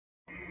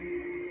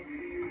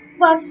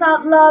What's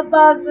up, love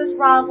bugs? It's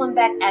Roslynn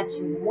back at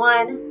you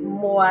one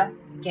more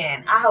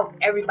again. I hope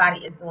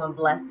everybody is doing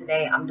blessed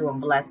today. I'm doing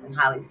blessed and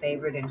highly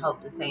favored and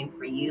hope the same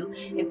for you.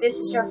 If this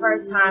is your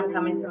first time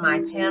coming to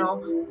my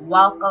channel,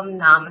 welcome,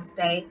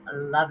 namaste,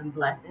 love and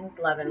blessings,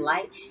 love and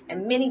light,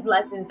 and many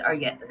blessings are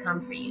yet to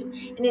come for you.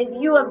 And if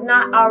you have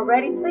not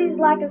already, please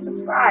like and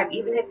subscribe.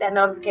 Even hit that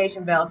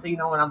notification bell so you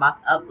know when I'm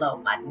about to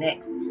upload my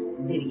next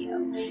video.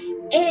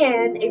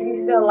 And if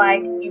you feel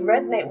like you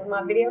resonate with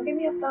my video, give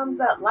me a thumbs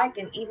up, like,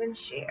 and even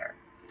share.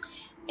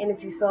 And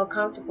if you feel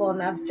comfortable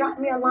enough, drop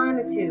me a line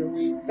or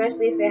two,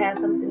 especially if it has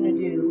something to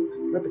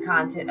do with the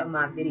content of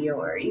my video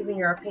or even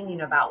your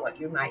opinion about what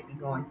you might be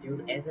going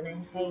through as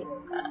an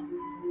Heyoka.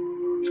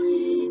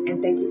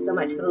 And thank you so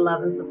much for the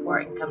love and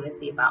support and coming to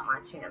see about my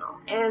channel.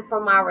 And for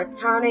my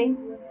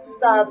returning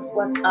subs,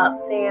 what's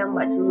up, fam?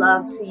 Much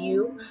love to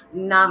you.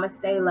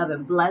 Namaste, love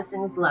and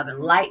blessings, love and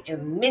light,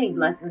 and many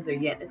blessings are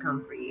yet to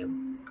come for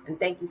you. And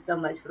thank you so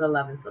much for the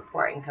love and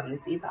support and coming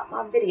to see about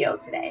my video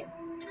today.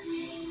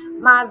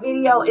 My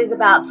video is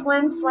about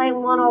Twin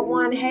Flame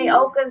 101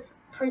 Heyokas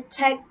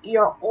Protect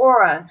Your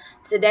Aura.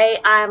 Today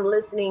I'm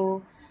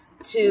listening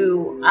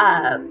to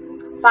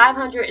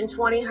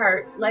 520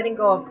 hertz, letting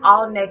go of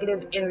all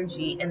negative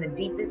energy and the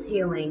deepest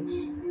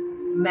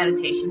healing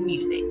meditation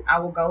music. I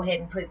will go ahead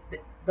and put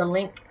the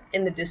link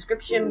in the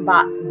description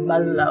box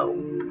below.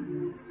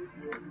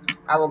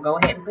 I will go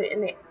ahead and put it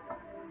in the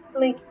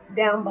link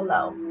down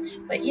below.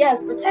 But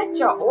yes, protect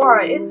your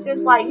aura. It's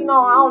just like, you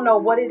know, I don't know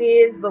what it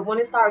is, but when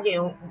it starts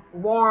getting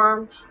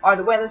warm or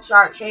the weather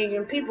starts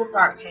changing, people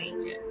start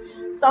changing.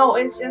 So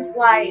it's just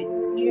like,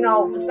 you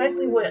know,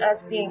 especially with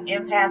us being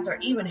empaths or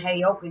even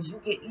Heyokas,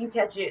 you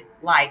catch it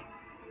like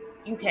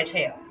you catch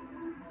hell.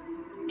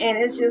 And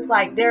it's just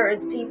like there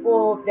is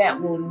people that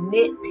will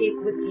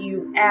nitpick with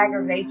you,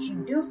 aggravate you,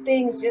 do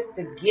things just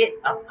to get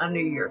up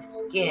under your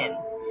skin.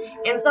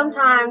 And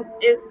sometimes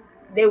it's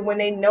when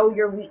they know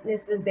your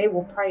weaknesses, they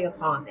will prey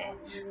upon that.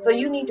 So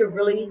you need to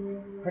really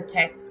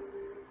protect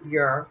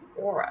your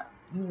aura.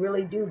 You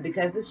really do,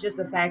 because it's just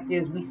the fact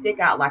is we stick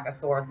out like a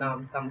sore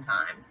thumb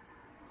sometimes.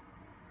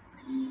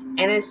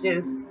 And it's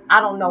just,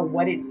 I don't know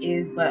what it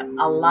is, but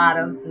a lot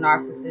of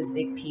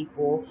narcissistic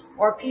people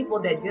or people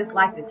that just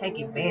like to take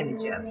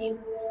advantage of you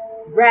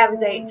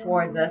gravitate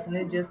towards us, and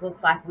it just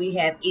looks like we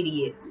have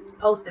idiot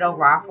posted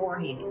over our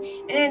forehead.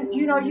 And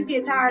you know, you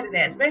get tired of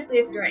that, especially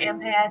if you're an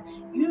empath.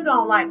 You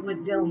don't like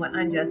dealing with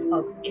unjust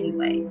folks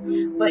anyway.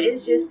 But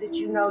it's just that,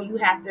 you know, you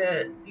have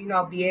to, you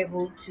know, be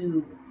able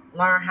to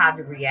learn how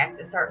to react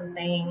to certain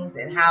things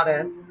and how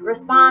to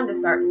respond to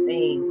certain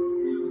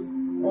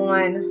things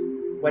on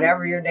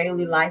whatever your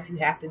daily life you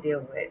have to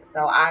deal with.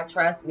 So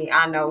trust me,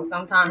 I know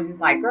sometimes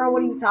it's like, girl,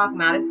 what are you talking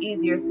about? It's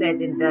easier said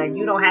than done.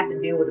 You don't have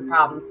to deal with the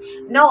problems.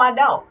 No, I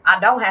don't. I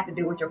don't have to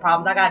deal with your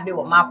problems. I got to deal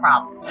with my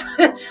problems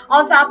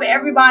on top of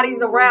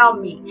everybody's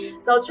around me.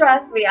 So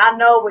trust me, I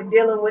know we're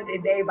dealing with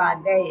it day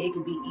by day. It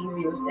can be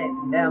easier said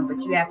than done, but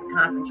you have to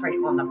concentrate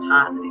on the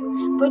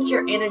positive. Put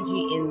your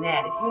energy in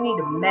that. If you need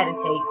to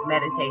meditate,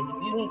 meditate.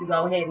 If you need to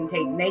go ahead and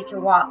take nature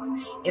walks,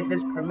 if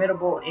it's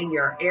permissible in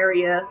your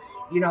area.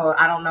 You know,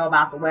 I don't know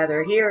about the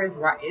weather. Here is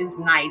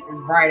nice. It's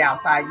bright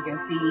outside. You can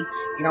see,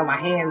 you know, my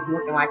hands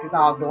looking like it's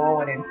all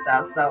glowing and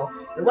stuff. So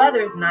the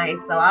weather is nice.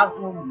 So I'll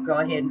go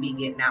ahead and be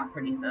getting out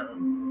pretty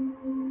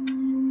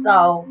soon.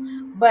 So,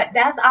 but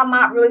I'm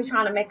not really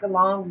trying to make a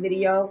long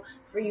video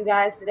for you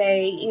guys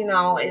today. You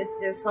know,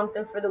 it's just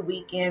something for the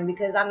weekend,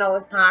 because I know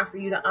it's time for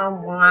you to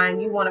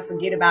unwind. You want to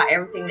forget about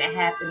everything that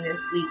happened this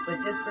week,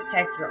 but just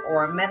protect your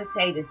aura.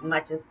 Meditate as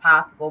much as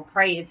possible.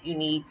 Pray if you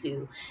need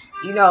to.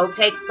 You know,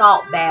 take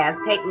salt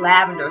baths, take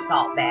lavender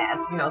salt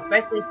baths, you know,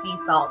 especially sea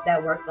salt.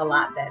 That works a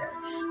lot better.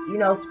 You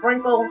know,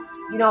 sprinkle,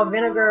 you know,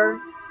 vinegar.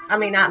 I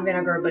mean, not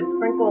vinegar, but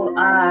sprinkle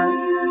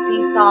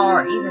sea salt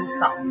or even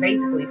salt,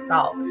 basically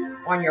salt,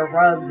 on your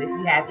rugs if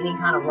you have any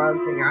kind of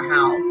rugs in your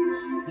house.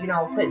 You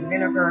know, put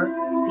vinegar,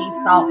 sea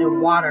salt,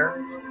 and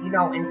water, you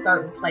know, in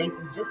certain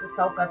places just to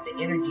soak up the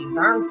energy.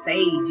 Burn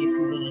sage if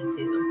you need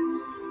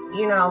to.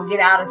 You know,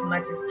 get out as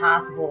much as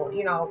possible,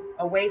 you know,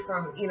 away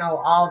from, you know,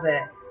 all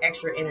the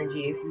extra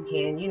energy if you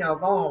can. You know,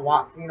 go on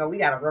walks. You know, we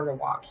got a river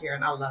walk here,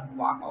 and I love to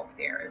walk over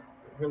there. It's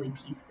really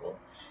peaceful.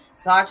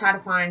 So I try to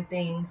find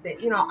things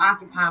that, you know,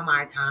 occupy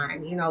my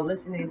time, you know,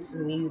 listening to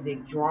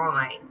music,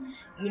 drawing,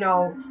 you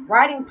know,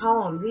 writing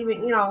poems,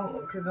 even, you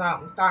know, because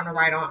I'm starting to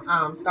write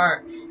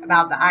start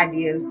about the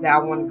ideas that I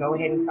want to go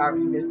ahead and start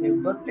for this new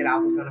book that I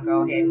was going to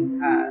go ahead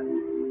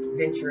and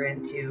venture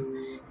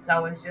into.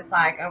 So it's just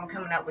like I'm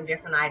coming up with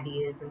different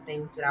ideas and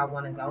things that I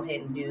want to go ahead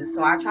and do.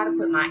 So I try to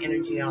put my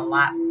energy on a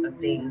lot of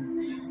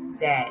things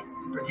that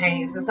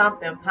pertains to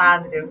something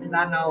positive, because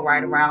I know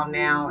right around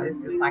now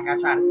it's just like I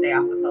try to stay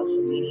off of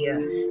social media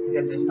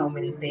because there's so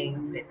many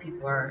things that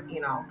people are,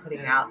 you know,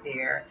 putting out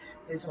there,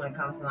 just when it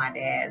comes to my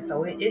dad.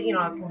 So it you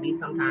know, it can be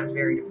sometimes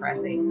very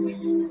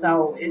depressing.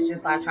 So it's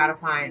just I try to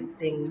find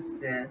things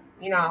to,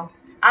 you know,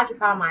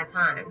 occupy my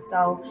time.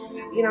 So,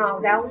 you know,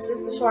 that was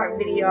just a short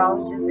video I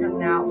was just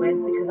coming out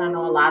with, because I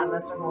know a lot of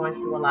us are going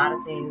through a lot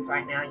of things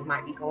right now. You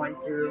might be going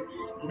through,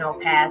 you know,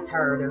 past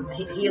hurt, or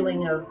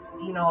healing of,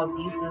 you know,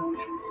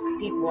 abusive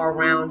people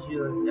around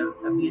you,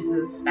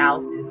 abusive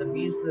spouses,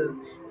 abusive,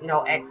 you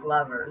know,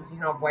 ex-lovers, you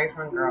know,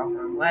 boyfriend,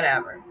 girlfriend,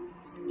 whatever,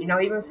 you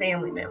know, even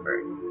family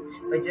members.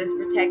 But just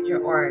protect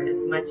your aura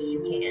as much as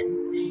you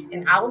can.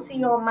 And I will see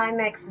you on my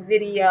next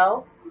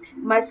video.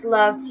 Much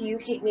love to you.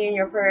 Keep me in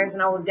your prayers,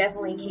 and I will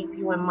definitely keep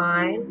you in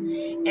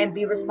mind, and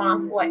be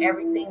responsible at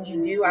everything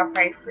you do. I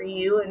pray for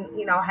you, and,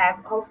 you know,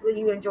 hopefully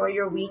you enjoy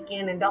your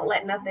weekend, and don't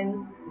let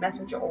nothing mess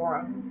with your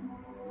aura.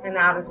 Send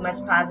out as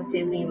much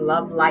positivity and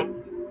love, light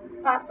you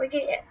possibly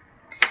can.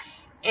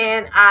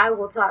 And I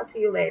will talk to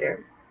you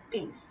later.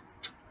 Peace.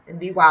 And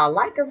be wild.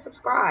 Like and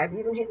subscribe.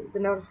 You can hit the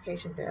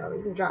notification bell.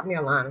 You can drop me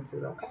a line or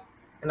two, okay?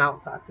 And I will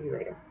talk to you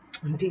later.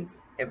 Peace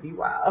and be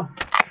wild.